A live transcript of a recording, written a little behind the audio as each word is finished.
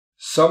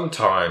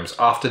Sometimes,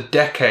 after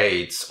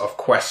decades of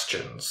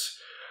questions,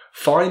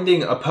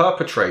 finding a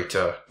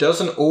perpetrator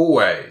doesn't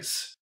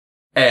always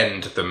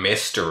end the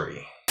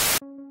mystery.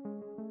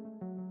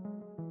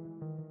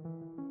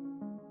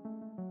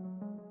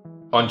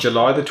 On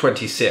July the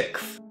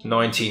 26th,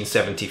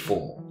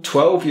 1974,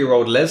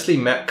 12-year-old Leslie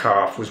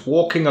Metcalf was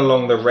walking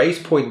along the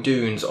Race Point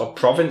dunes of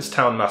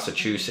Provincetown,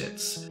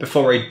 Massachusetts,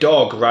 before a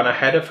dog ran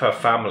ahead of her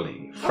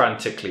family,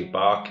 frantically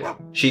barking.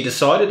 She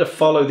decided to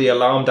follow the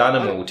alarmed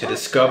animal to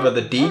discover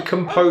the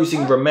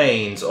decomposing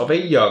remains of a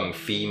young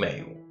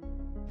female.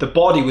 The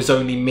body was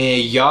only mere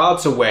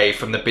yards away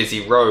from the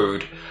busy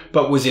road,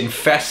 but was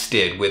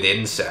infested with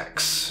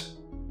insects.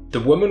 The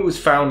woman was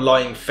found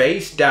lying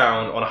face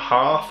down on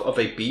half of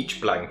a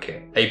beach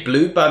blanket. A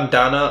blue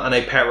bandana and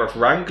a pair of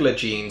Wrangler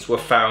jeans were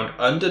found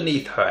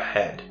underneath her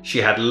head. She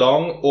had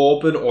long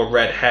auburn or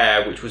red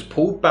hair which was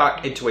pulled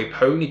back into a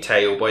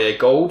ponytail by a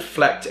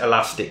gold-flecked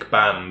elastic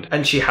band,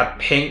 and she had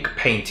pink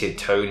painted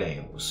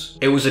toenails.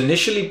 It was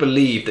initially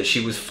believed that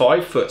she was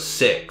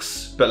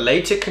 5'6", but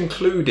later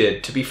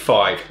concluded to be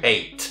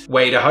 5'8",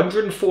 weighed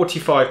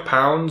 145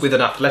 pounds with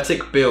an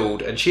athletic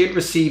build, and she had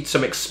received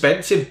some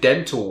expensive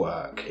dental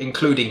work,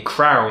 including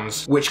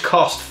crowns, which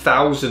cost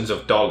thousands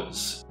of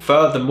dollars.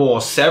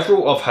 Furthermore,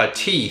 several of her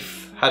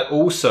teeth had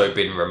also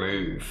been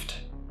removed.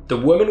 The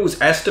woman was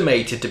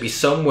estimated to be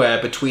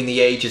somewhere between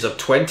the ages of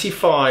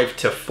 25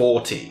 to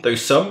 40, though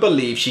some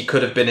believe she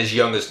could have been as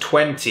young as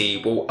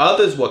 20, while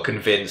others were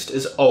convinced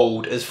as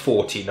old as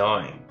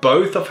 49.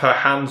 Both of her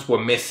hands were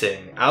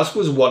missing, as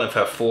was one of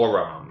her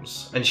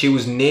forearms, and she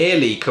was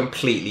nearly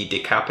completely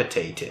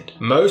decapitated,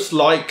 most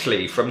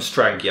likely from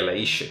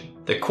strangulation.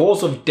 The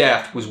cause of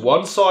death was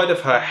one side of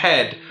her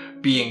head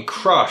being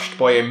crushed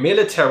by a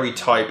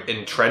military-type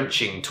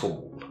entrenching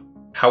tool.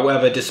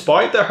 However,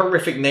 despite the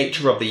horrific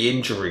nature of the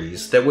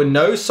injuries, there were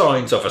no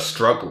signs of a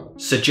struggle,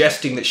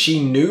 suggesting that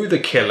she knew the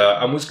killer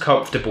and was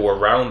comfortable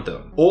around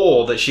them,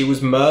 or that she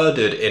was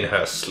murdered in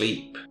her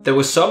sleep. There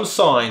were some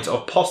signs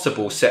of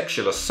possible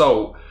sexual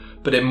assault,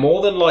 but it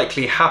more than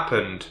likely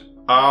happened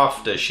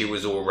after she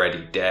was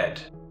already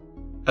dead.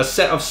 A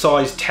set of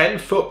size 10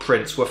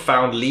 footprints were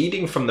found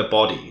leading from the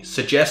body,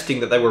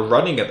 suggesting that they were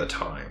running at the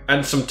time,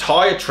 and some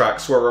tyre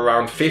tracks were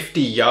around 50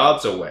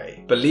 yards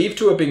away, believed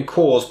to have been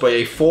caused by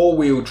a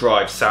four-wheel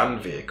drive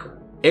sand vehicle.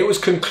 It was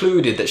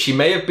concluded that she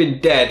may have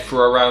been dead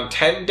for around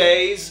 10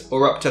 days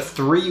or up to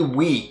 3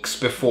 weeks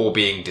before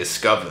being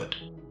discovered.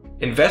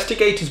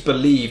 Investigators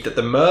believed that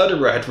the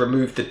murderer had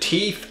removed the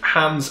teeth,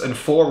 hands and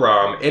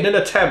forearm in an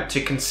attempt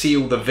to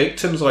conceal the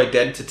victim's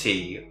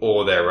identity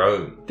or their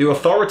own. The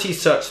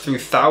authorities searched through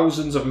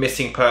thousands of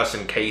missing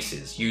person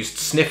cases, used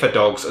sniffer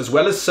dogs, as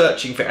well as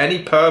searching for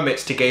any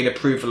permits to gain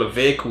approval of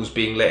vehicles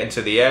being let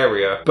into the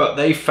area, but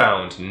they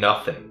found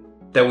nothing.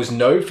 There was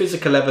no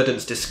physical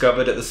evidence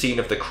discovered at the scene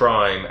of the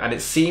crime, and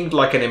it seemed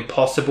like an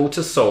impossible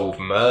to solve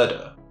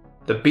murder.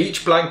 The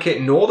beach blanket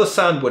nor the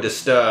sand were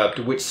disturbed,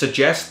 which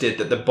suggested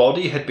that the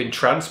body had been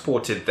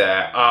transported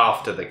there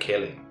after the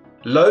killing.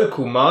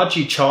 Local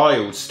Margie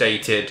Child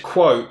stated,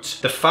 quote,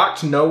 "The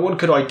fact no one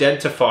could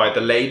identify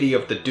the Lady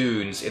of the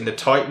Dunes in the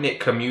tight-knit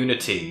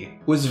community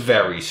was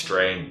very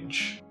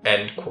strange."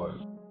 End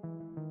quote.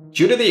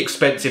 Due to the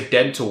expensive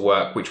dental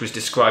work, which was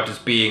described as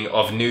being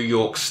of New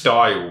York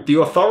style, the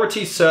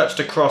authorities searched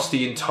across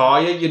the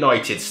entire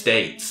United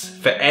States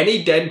for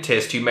any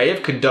dentist who may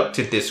have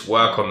conducted this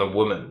work on the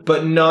woman,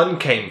 but none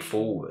came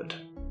forward.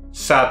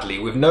 Sadly,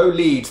 with no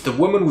leads, the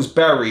woman was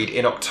buried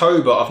in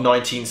October of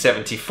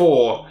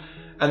 1974,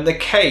 and the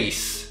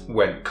case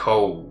went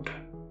cold.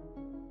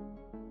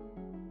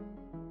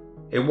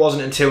 It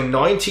wasn't until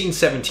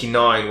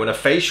 1979 when a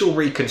facial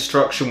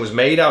reconstruction was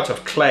made out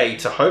of clay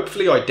to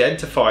hopefully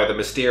identify the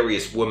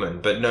mysterious woman,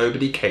 but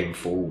nobody came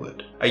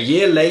forward. A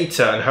year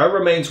later, and her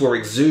remains were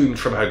exhumed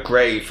from her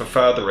grave for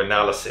further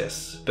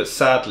analysis, but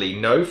sadly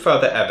no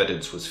further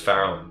evidence was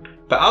found.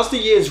 But as the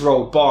years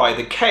rolled by,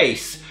 the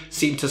case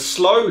seemed to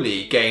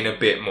slowly gain a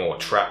bit more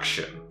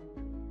traction.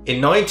 In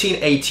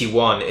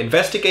 1981,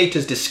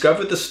 investigators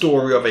discovered the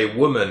story of a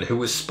woman who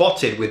was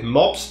spotted with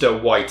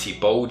mobster Whitey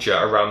Bulger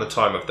around the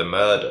time of the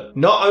murder.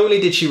 Not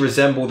only did she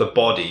resemble the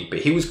body,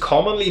 but he was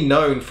commonly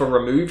known for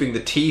removing the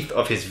teeth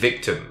of his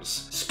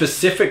victims,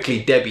 specifically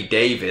Debbie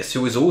Davis, who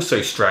was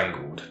also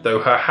strangled, though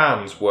her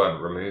hands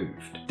weren't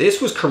removed.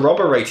 This was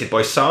corroborated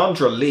by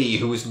Sandra Lee,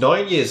 who was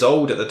 9 years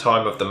old at the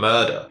time of the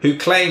murder, who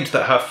claimed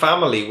that her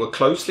family were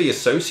closely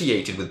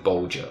associated with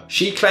Bulger.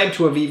 She claimed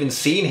to have even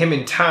seen him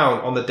in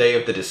town on the day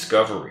of the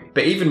discovery.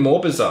 But even more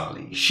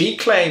bizarrely, she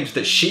claimed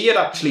that she had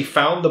actually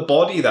found the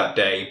body that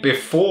day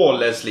before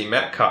Leslie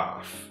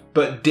Metcalf,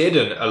 but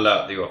didn't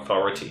alert the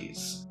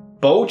authorities.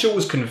 Bulger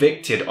was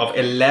convicted of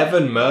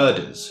 11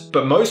 murders,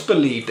 but most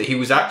believe that he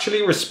was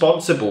actually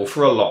responsible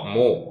for a lot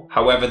more.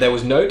 However, there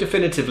was no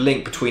definitive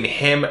link between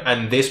him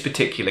and this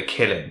particular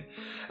killing,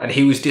 and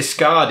he was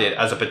discarded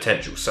as a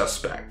potential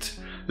suspect,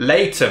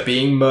 later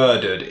being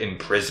murdered in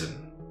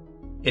prison.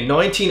 In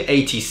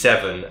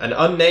 1987, an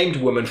unnamed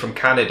woman from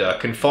Canada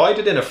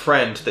confided in a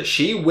friend that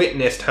she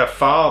witnessed her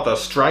father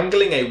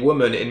strangling a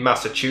woman in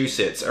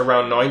Massachusetts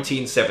around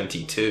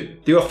 1972.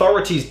 The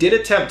authorities did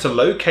attempt to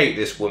locate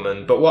this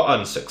woman, but were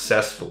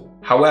unsuccessful.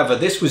 However,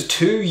 this was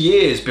 2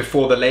 years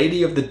before the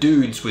Lady of the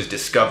Dunes was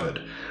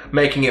discovered,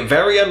 making it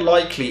very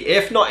unlikely,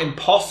 if not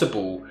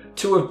impossible,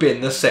 to have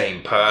been the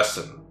same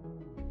person.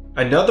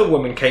 Another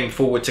woman came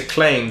forward to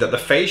claim that the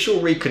facial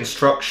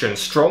reconstruction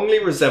strongly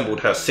resembled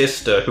her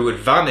sister, who had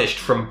vanished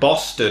from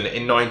Boston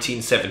in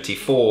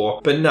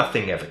 1974, but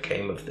nothing ever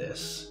came of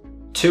this.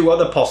 2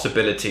 other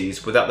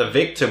possibilities were that the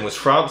victim was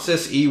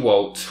Frances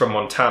Ewalt from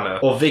Montana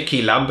or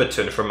Vicki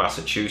Lamberton from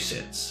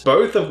Massachusetts,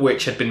 both of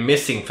which had been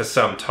missing for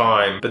some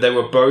time, but they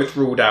were both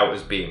ruled out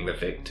as being the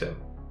victim.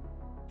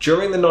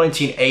 During the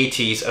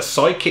 1980s, a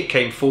psychic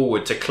came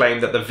forward to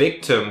claim that the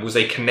victim was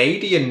a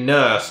Canadian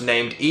nurse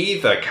named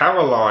either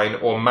Caroline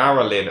or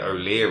Marilyn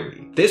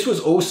O'Leary. This was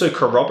also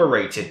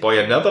corroborated by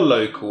another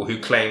local who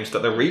claims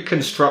that the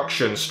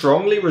reconstruction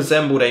strongly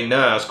resembled a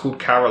nurse called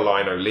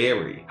Caroline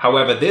O'Leary.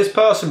 However, this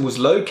person was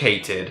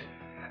located,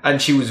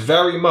 and she was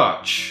very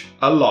much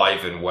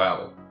alive and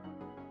well.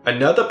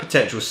 Another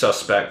potential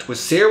suspect was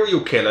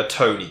serial killer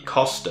Tony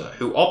Costa,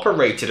 who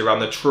operated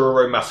around the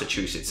Truro,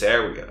 Massachusetts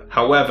area.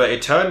 However,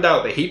 it turned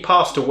out that he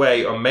passed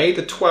away on May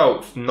the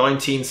 12th,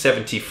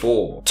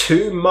 1974,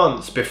 2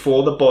 months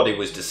before the body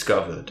was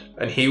discovered,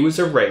 and he was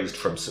erased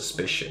from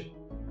suspicion.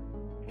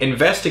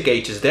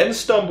 Investigators then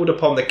stumbled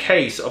upon the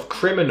case of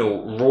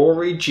criminal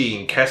Rory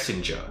Jean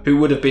Kessinger, who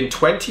would have been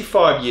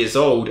 25 years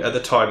old at the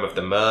time of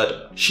the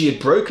murder. She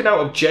had broken out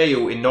of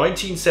jail in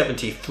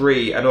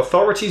 1973, and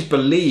authorities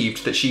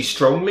believed that she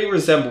strongly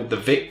resembled the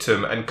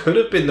victim and could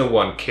have been the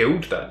one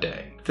killed that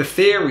day. The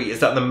theory is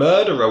that the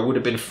murderer would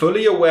have been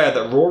fully aware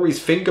that Rory's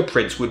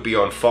fingerprints would be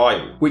on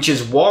file, which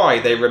is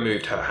why they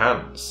removed her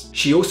hands.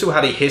 She also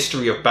had a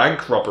history of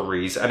bank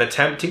robberies and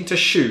attempting to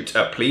shoot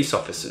at police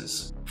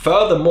officers.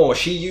 Furthermore,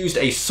 she used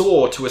a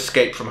saw to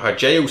escape from her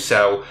jail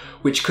cell,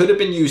 which could have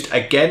been used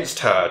against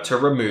her to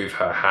remove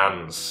her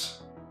hands.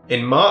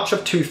 In March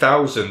of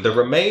 2000, the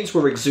remains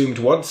were exhumed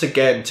once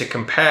again to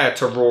compare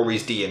to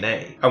Rory's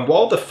DNA, and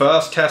while the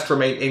first test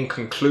remained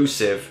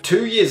inconclusive,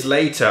 2 years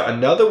later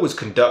another was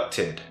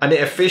conducted, and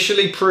it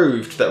officially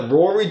proved that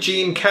Rory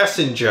Jean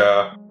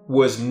Kessinger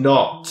was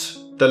not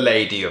the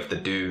Lady of the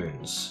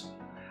Dunes,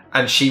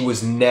 and she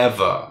was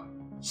never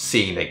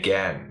seen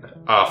again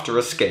after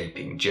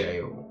escaping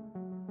jail.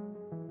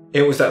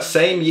 It was that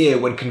same year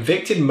when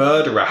convicted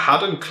murderer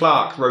Haddon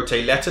Clark wrote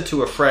a letter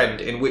to a friend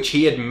in which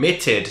he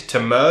admitted to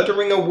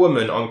murdering a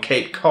woman on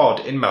Cape Cod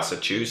in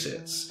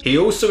Massachusetts. He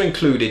also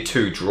included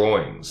 2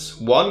 drawings.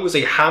 One was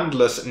a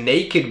handless,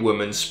 naked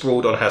woman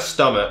sprawled on her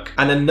stomach,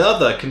 and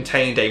another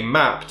contained a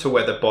map to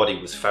where the body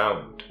was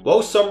found.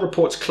 While some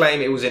reports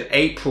claim it was in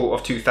April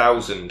of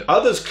 2000,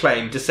 others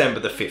claim December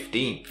the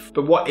 15th.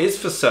 But what is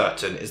for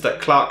certain is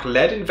that Clark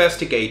led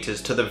investigators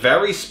to the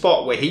very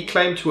spot where he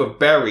claimed to have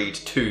buried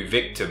 2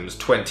 victims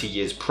 20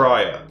 years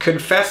prior,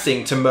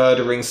 confessing to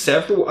murdering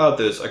several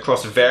others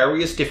across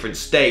various different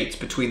states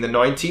between the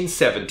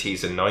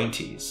 1970s and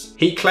 90s.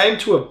 He claimed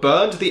to have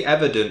burned the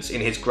evidence in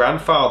his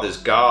grandfather's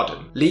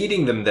garden,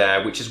 leading them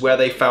there, which is where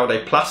they found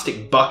a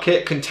plastic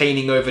bucket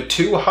containing over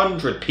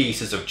 200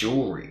 pieces of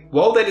jewellery.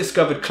 While they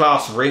discovered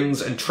class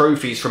rings and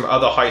trophies from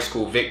other high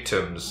school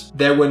victims,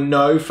 there were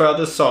no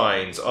further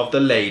signs of the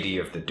Lady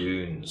of the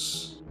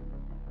Dunes.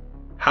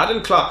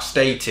 Haddon Clark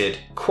stated,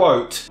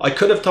 quote, "I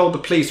could have told the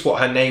police what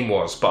her name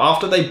was, but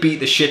after they beat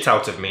the shit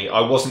out of me,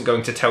 I wasn't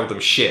going to tell them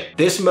shit.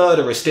 This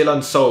murder is still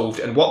unsolved,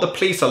 and what the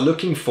police are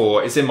looking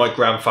for is in my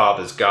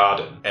grandfather's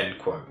garden." End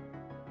quote.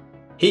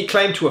 He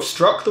claimed to have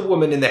struck the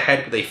woman in the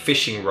head with a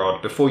fishing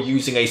rod before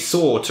using a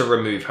saw to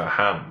remove her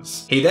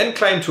hands. He then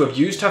claimed to have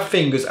used her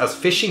fingers as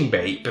fishing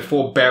bait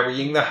before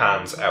burying the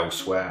hands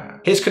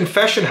elsewhere. His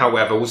confession,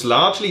 however, was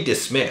largely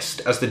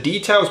dismissed, as the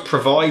details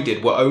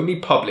provided were only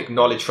public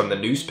knowledge from the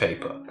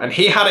newspaper, and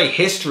he had a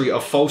history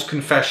of false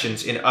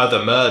confessions in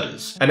other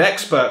murders, and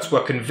experts were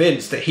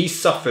convinced that he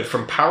suffered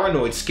from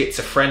paranoid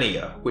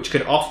schizophrenia, which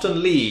can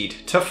often lead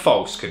to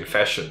false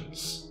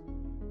confessions.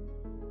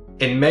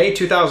 In May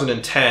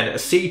 2010, a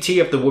CT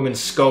of the woman's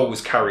skull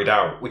was carried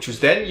out, which was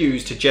then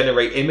used to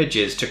generate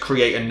images to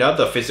create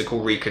another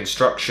physical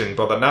reconstruction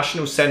by the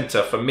National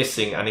Centre for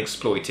Missing and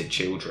Exploited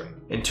Children.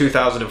 In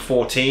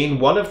 2014,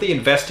 one of the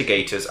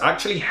investigators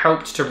actually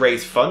helped to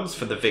raise funds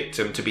for the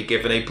victim to be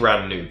given a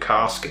brand new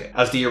casket,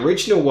 as the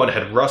original one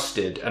had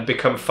rusted and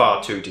become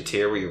far too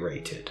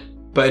deteriorated.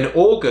 But in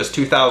August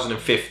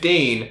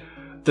 2015,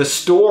 the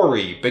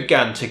story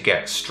began to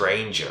get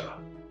stranger.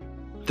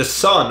 The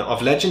son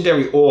of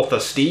legendary author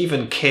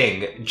Stephen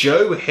King,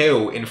 Joe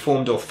Hill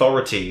informed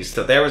authorities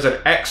that there is an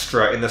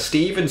extra in the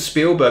Steven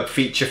Spielberg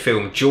feature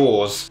film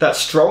Jaws that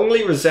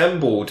strongly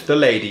resembled the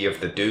Lady of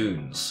the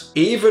Dunes,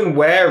 even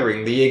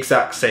wearing the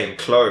exact same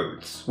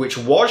clothes, which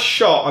was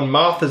shot on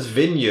Martha's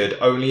Vineyard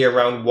only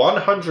around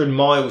 100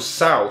 miles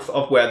south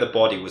of where the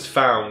body was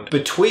found,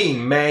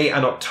 between May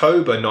and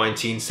October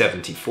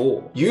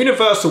 1974.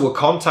 Universal were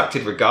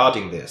contacted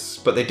regarding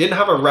this, but they didn't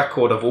have a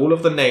record of all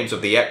of the names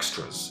of the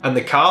extras, and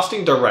the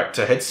casting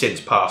director had since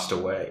passed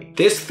away.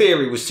 This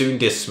theory was soon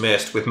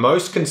dismissed, with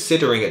most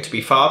considering it to be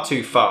far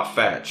too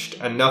far-fetched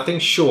and nothing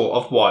short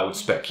of wild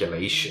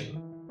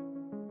speculation.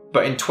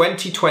 But in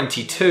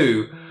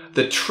 2022,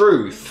 the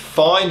truth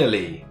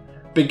finally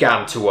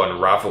began to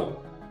unravel.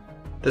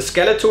 The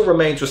skeletal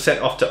remains were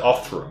sent off to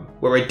Othram,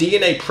 where a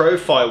DNA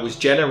profile was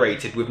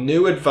generated with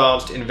new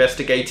advanced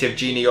investigative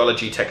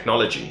genealogy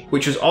technology,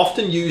 which was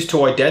often used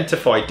to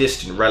identify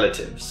distant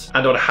relatives.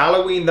 And on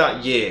Halloween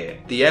that year,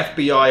 the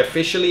FBI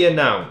officially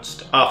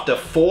announced, after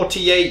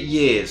 48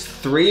 years,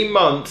 3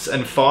 months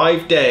and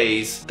 5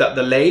 days, that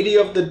the Lady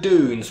of the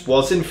Dunes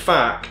was in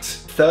fact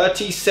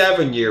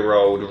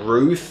 37-year-old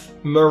Ruth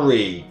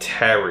Marie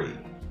Terry.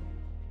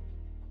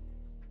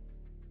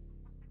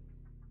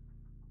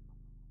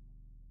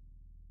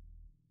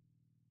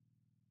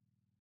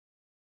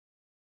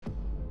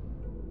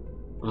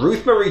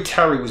 Ruth Marie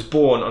Terry was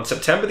born on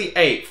September the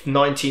 8th,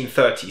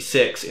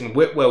 1936 in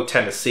Whitwell,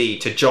 Tennessee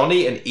to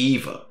Johnny and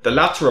Eva, the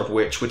latter of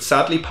which would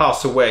sadly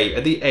pass away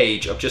at the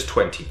age of just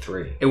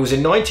 23. It was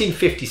in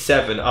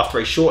 1957, after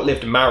a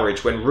short-lived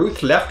marriage, when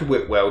Ruth left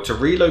Whitwell to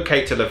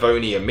relocate to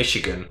Livonia,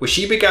 Michigan, where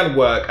she began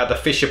work at the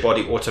Fisher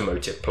Body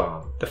Automotive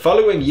plant. The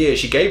following year,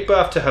 she gave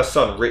birth to her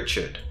son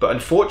Richard, but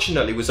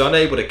unfortunately was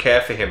unable to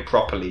care for him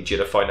properly due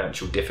to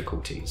financial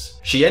difficulties.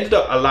 She ended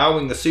up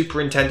allowing the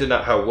superintendent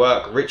at her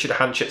work, Richard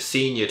Hanchett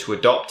Sr., to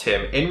adopt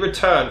him in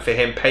return for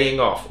him paying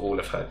off all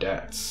of her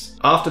debts.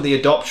 After the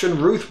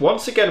adoption, Ruth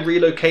once again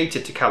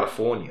relocated to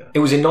California. It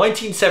was in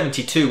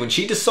 1972 when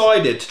she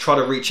decided to try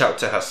to reach out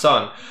to her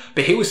son,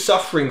 but he was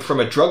suffering from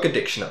a drug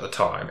addiction at the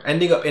time,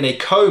 ending up in a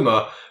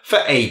coma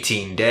for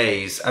 18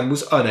 days and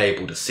was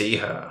unable to see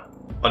her.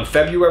 On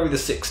February the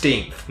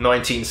 16th,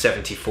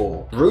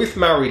 1974, Ruth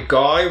married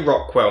Guy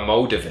Rockwell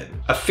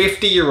Moldavin, a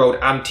 50-year-old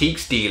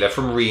antiques dealer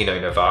from Reno,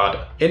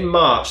 Nevada. In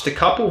March, the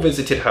couple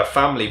visited her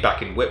family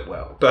back in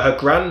Whitwell, but her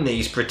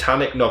grandniece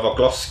Britannic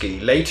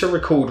Novogloski later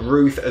recalled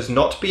Ruth as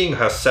not being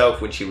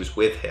herself when she was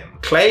with him,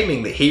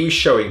 claiming that he was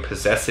showing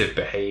possessive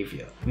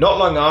behavior. Not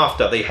long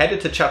after, they headed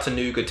to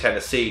Chattanooga,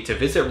 Tennessee to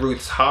visit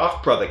Ruth's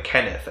half-brother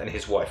Kenneth and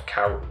his wife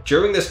Carol.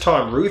 During this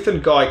time, Ruth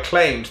and Guy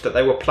claimed that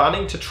they were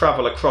planning to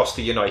travel across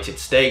the United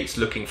States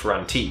looking for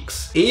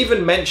antiques,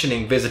 even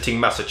mentioning visiting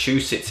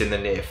Massachusetts in the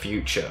near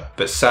future.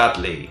 But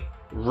sadly,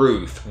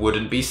 Ruth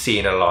wouldn't be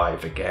seen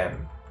alive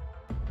again.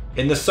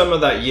 In the summer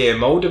that year,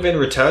 Moldavin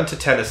returned to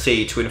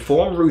Tennessee to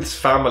inform Ruth's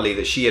family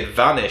that she had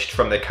vanished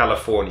from their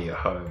California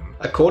home.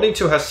 According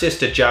to her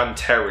sister Jan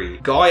Terry,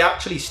 Guy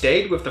actually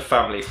stayed with the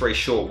family for a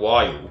short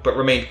while, but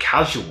remained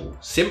casual,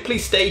 simply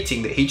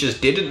stating that he just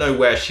didn't know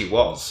where she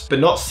was, but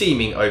not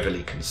seeming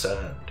overly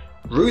concerned.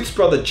 Ruth's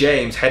brother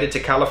James headed to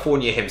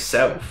California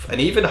himself and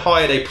even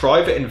hired a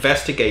private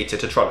investigator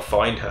to try to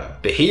find her,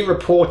 but he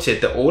reported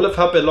that all of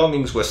her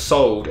belongings were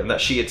sold and that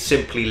she had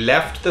simply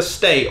left the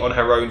state on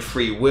her own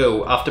free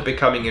will after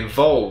becoming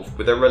involved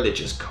with a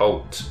religious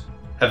cult.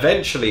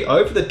 Eventually,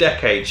 over the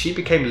decades, she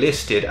became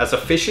listed as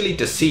officially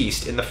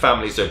deceased in the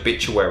family's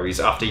obituaries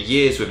after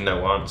years with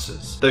no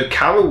answers, though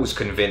Carol was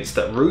convinced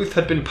that Ruth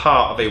had been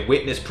part of a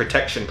witness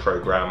protection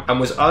program and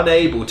was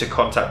unable to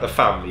contact the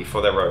family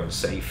for their own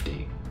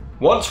safety.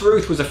 Once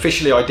Ruth was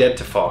officially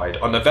identified,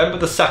 on November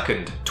the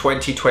 2nd,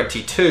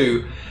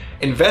 2022,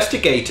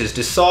 investigators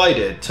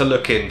decided to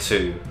look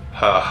into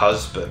her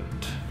husband.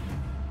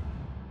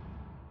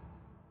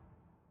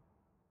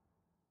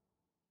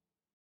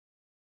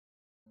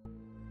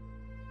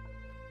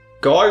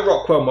 Guy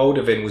Rockwell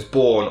Moldavin was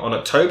born on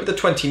October the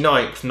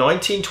 29th,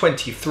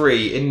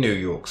 1923 in New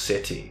York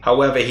City.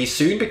 However, he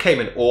soon became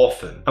an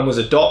orphan and was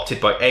adopted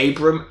by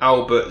Abram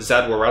Albert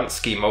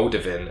Zadworansky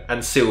Moldavin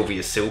and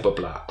Sylvia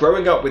Silberblatt,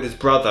 growing up with his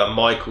brother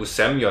Michael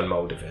Semyon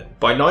Moldavin.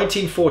 By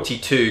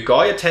 1942,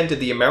 Guy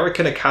attended the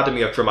American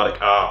Academy of Dramatic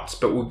Arts,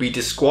 but would be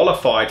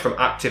disqualified from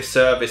active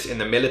service in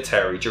the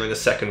military during the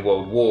Second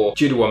World War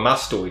due to a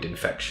mastoid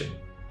infection.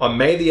 On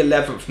May the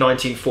 11th,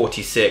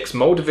 1946,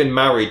 Moldavin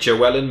married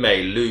Joellen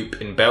May Loop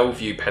in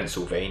Bellevue,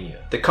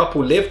 Pennsylvania. The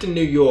couple lived in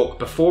New York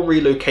before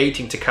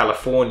relocating to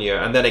California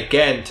and then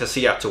again to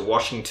Seattle,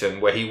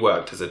 Washington, where he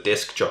worked as a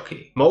disc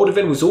jockey.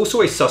 Moldavin was also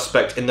a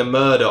suspect in the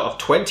murder of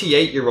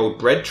 28-year-old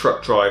bread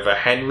truck driver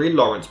Henry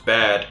Lawrence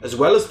Baird, as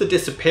well as the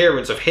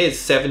disappearance of his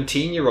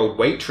 17-year-old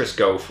waitress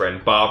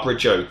girlfriend Barbara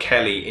Jo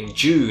Kelly in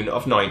June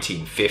of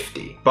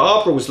 1950.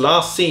 Barbara was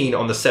last seen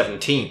on the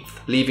 17th,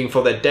 leaving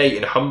for their date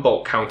in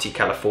Humboldt County,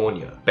 California,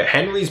 California. But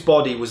Henry's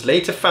body was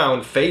later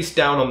found face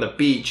down on the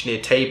beach near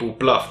Table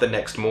Bluff the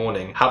next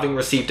morning, having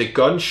received a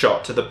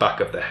gunshot to the back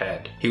of the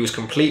head. He was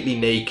completely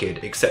naked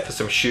except for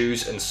some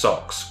shoes and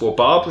socks, while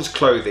Barbara's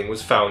clothing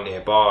was found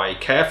nearby,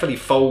 carefully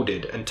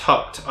folded and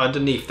tucked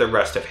underneath the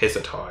rest of his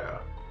attire.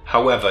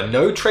 However,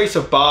 no trace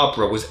of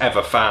Barbara was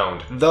ever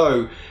found,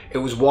 though it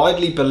was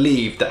widely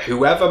believed that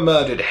whoever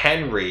murdered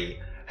Henry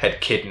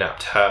had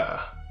kidnapped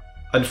her.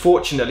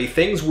 Unfortunately,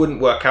 things wouldn't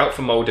work out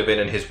for Moldavin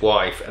and his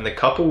wife, and the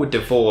couple would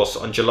divorce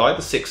on July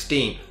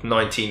 16,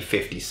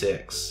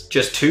 1956.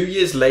 Just 2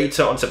 years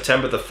later, on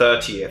September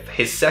 30th,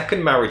 his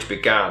second marriage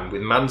began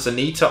with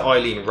Manzanita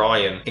Eileen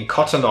Ryan in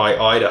Cotton Eye,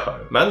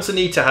 Idaho.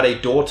 Manzanita had a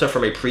daughter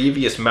from a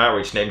previous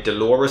marriage named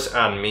Dolores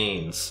Ann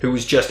Means, who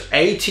was just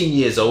 18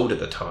 years old at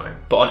the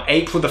time. But on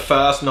April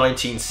 1st,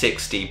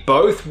 1960,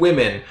 both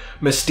women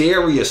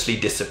mysteriously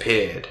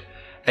disappeared,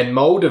 and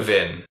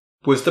Moldavin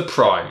was the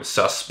prime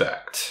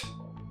suspect.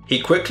 He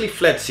quickly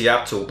fled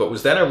Seattle, but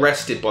was then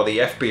arrested by the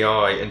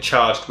FBI and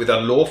charged with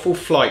unlawful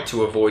flight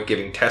to avoid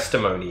giving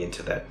testimony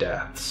into their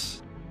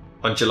deaths.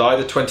 On July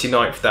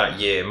 29th that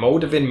year,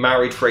 Moldavin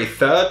married for a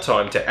third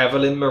time to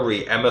Evelyn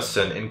Marie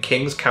Emerson in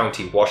Kings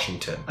County,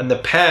 Washington, and the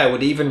pair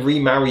would even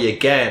remarry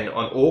again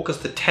on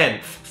August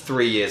 10th,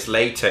 3 years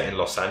later in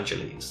Los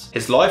Angeles.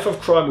 His life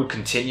of crime would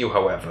continue,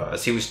 however,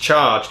 as he was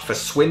charged for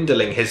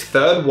swindling his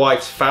third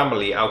wife's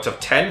family out of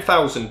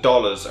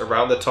 $10,000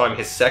 around the time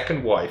his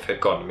second wife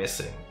had gone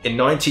missing. In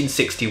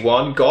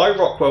 1961, Guy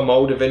Rockwell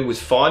Moldavin was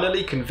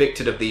finally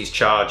convicted of these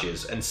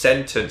charges and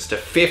sentenced to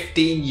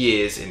 15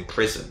 years in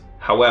prison.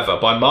 However,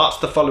 by March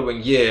the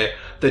following year,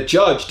 the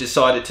judge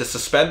decided to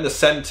suspend the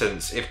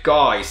sentence if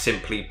Guy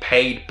simply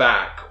paid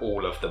back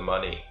all of the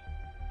money.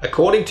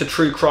 According to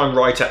true crime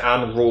writer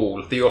Anne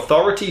Rule, the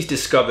authorities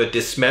discovered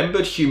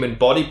dismembered human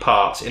body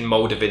parts in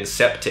Moldavin's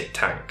septic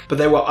tank, but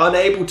they were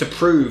unable to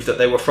prove that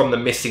they were from the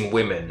missing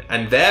women,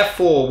 and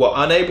therefore were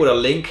unable to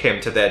link him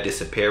to their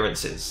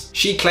disappearances.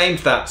 She claimed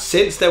that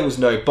since there was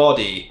no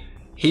body,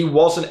 he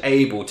wasn't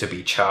able to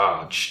be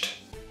charged.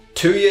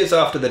 2 years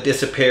after the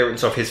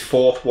disappearance of his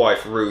fourth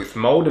wife Ruth,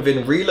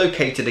 Moldavin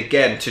relocated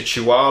again to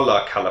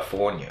Chihuahua,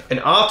 California. An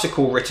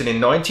article written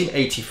in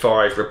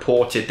 1985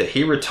 reported that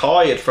he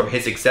retired from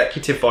his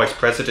executive vice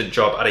president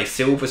job at a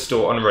silver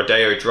store on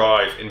Rodeo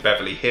Drive in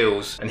Beverly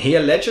Hills, and he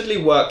allegedly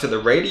worked at the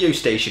radio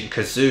station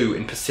Kazoo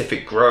in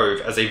Pacific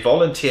Grove as a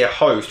volunteer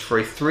host for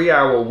a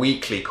 3-hour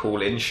weekly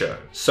call-in show.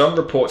 Some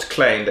reports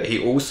claim that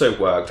he also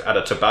worked at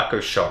a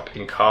tobacco shop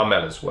in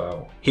Carmel as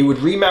well. He would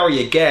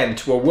remarry again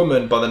to a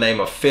woman by the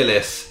name of Phyllis,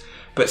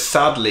 but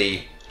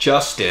sadly,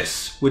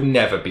 justice would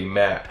never be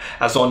met,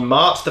 as on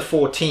March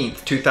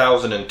 14th,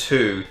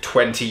 2002,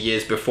 20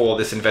 years before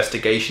this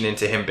investigation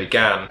into him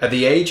began, at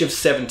the age of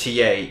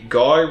 78,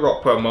 Guy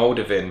Rockwell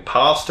Moldavin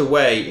passed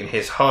away in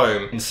his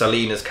home in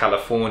Salinas,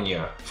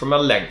 California, from a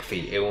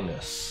lengthy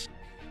illness.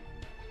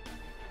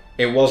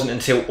 It wasn't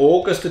until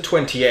August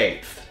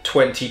 28th,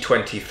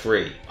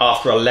 2023.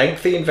 After a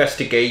lengthy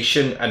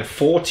investigation and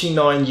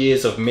 49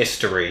 years of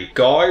mystery,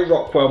 Guy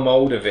Rockwell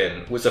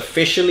Moldavin was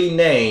officially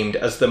named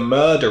as the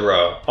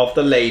murderer of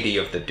the Lady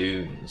of the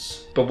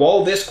Dunes. But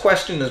while this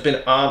question has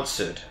been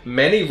answered,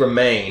 many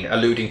remain,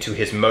 alluding to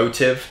his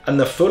motive and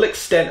the full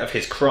extent of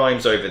his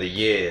crimes over the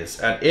years,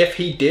 and if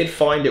he did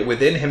find it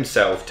within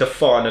himself to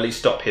finally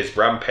stop his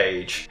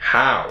rampage,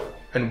 how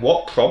and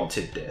what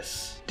prompted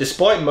this?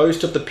 Despite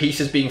most of the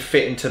pieces being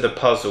fit into the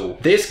puzzle,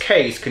 this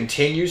case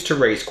continues to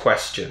raise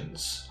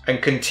questions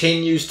and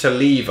continues to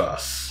leave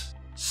us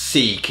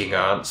seeking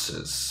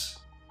answers.